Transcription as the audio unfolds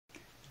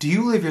Do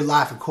you live your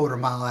life a quarter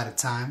mile at a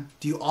time?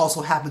 Do you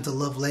also happen to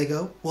love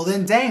LEGO? Well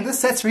then dang, this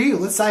set's for you.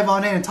 Let's dive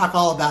on in and talk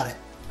all about it.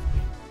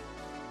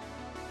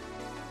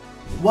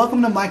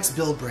 Welcome to Mike's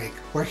Build Break,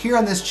 where here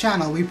on this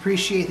channel we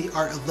appreciate the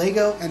art of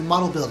LEGO and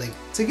model building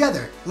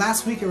together.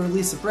 Last week I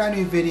released a brand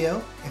new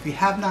video. If you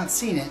have not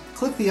seen it,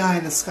 click the eye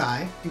in the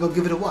sky and go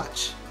give it a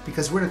watch,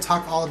 because we're going to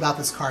talk all about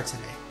this car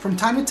today. From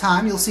time to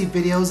time you'll see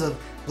videos of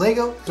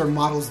LEGO or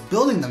models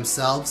building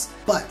themselves,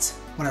 but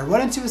when I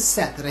run into a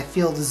set that I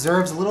feel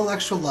deserves a little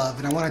extra love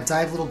and I want to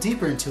dive a little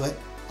deeper into it,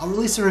 I'll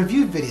release a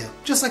review video,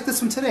 just like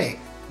this one today.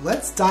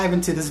 Let's dive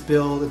into this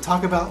build and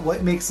talk about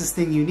what makes this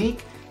thing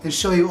unique and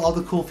show you all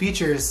the cool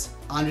features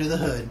under the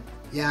hood.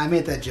 Yeah, I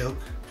made that joke.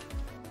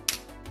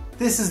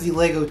 This is the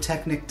LEGO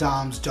Technic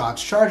Dom's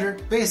Dodge Charger,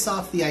 based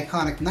off the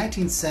iconic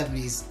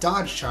 1970s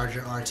Dodge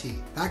Charger RT.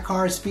 That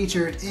car is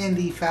featured in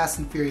the Fast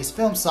and Furious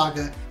film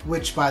saga,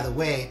 which, by the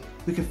way,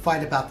 we could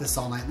fight about this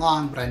all night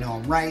long, but I know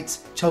I'm right.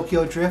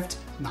 Tokyo Drift,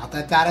 not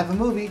that bad of a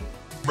movie.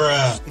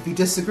 Bruh. If you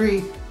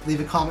disagree,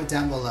 leave a comment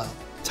down below.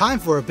 Time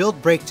for a build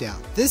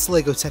breakdown. This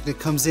LEGO Technic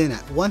comes in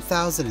at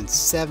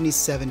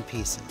 1,077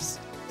 pieces.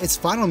 Its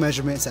final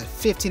measurement is at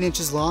 15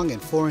 inches long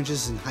and 4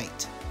 inches in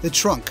height. The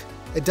trunk.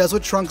 It does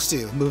what trunks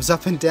do, moves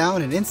up and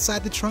down, and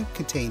inside the trunk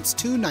contains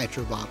 2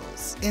 nitro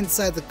bottles.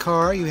 Inside the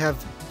car you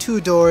have 2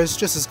 doors,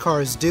 just as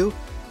cars do,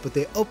 but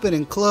they open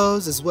and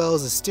close, as well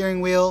as a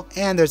steering wheel,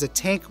 and there's a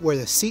tank where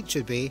the seat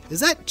should be. Is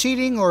that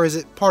cheating or is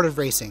it part of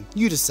racing?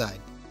 You decide.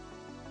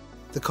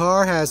 The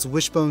car has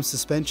wishbone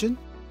suspension.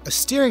 A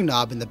steering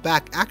knob in the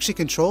back actually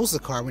controls the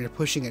car when you're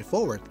pushing it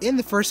forward. In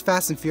the first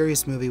Fast and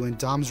Furious movie, when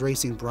Dom's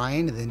racing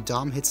Brian and then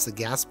Dom hits the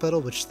gas pedal,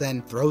 which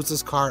then throws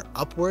his car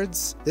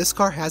upwards, this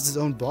car has its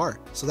own bar.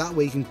 So that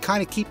way you can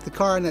kind of keep the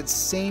car in that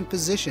same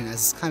position as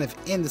it's kind of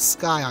in the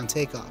sky on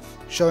takeoff,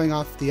 showing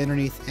off the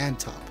underneath and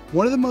top.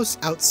 One of the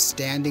most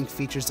outstanding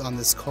features on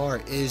this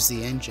car is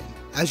the engine.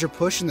 As you're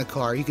pushing the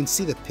car, you can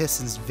see the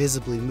pistons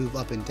visibly move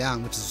up and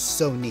down, which is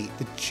so neat.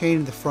 The chain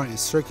in the front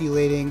is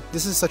circulating.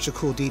 This is such a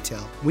cool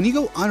detail. When you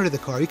go under the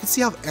car, you can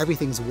see how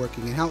everything's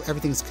working and how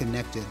everything's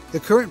connected. The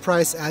current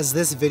price as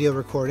this video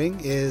recording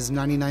is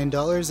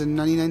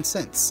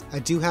 $99.99. I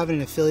do have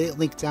an affiliate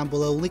link down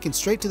below linking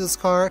straight to this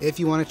car if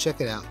you want to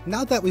check it out.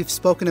 Now that we've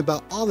spoken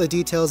about all the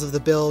details of the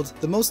build,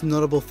 the most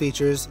notable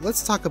features,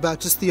 let's talk about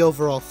just the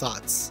overall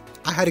thoughts.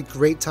 I had a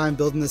great time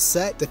building this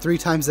set the 3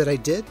 times that I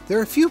did. There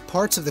are a few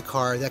parts of the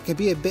car that can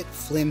be a bit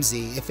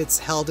flimsy if it's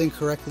held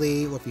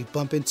incorrectly or if you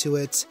bump into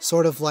it.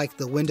 Sort of like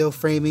the window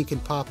framing can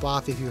pop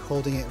off if you're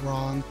holding it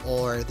wrong,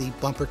 or the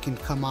bumper can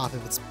come off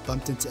if it's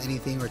bumped into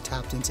anything or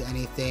tapped into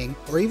anything,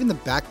 or even the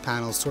back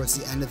panels towards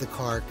the end of the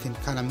car can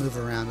kind of move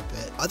around a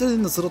bit. Other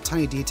than those little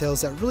tiny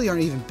details that really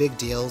aren't even big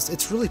deals,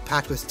 it's really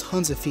packed with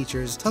tons of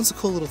features, tons of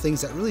cool little things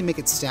that really make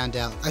it stand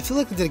out. I feel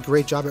like they did a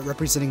great job at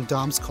representing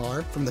Dom's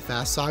car from the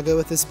Fast saga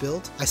with this build.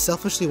 I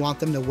selfishly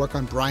want them to work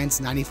on Brian's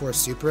 94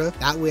 Supra,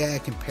 that way I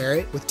can pair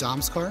it with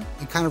Dom's car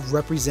and kind of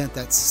represent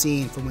that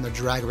scene from when they're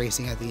drag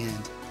racing at the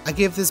end. I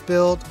give this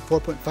build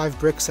 4.5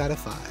 bricks out of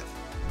 5.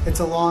 It's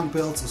a long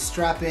build, so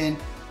strap in,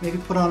 maybe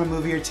put on a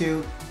movie or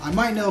two. I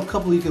might know a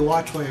couple you could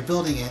watch while you're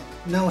building it,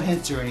 no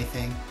hints or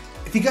anything.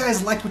 If you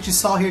guys liked what you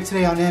saw here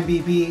today on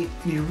MBB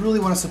and you really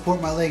want to support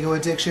my LEGO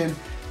addiction,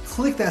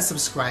 click that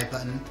subscribe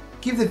button,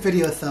 give the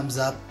video a thumbs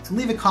up, and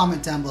leave a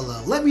comment down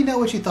below. Let me know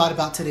what you thought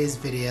about today's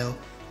video.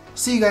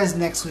 See you guys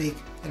next week,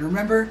 and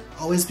remember,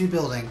 always be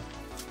building.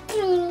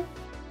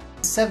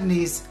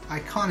 70s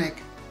iconic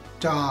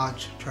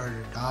Dodge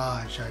Charger,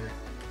 Dodge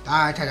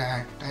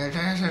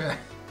Charger.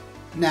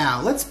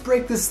 Now, let's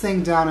break this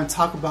thing down and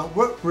talk about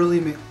what really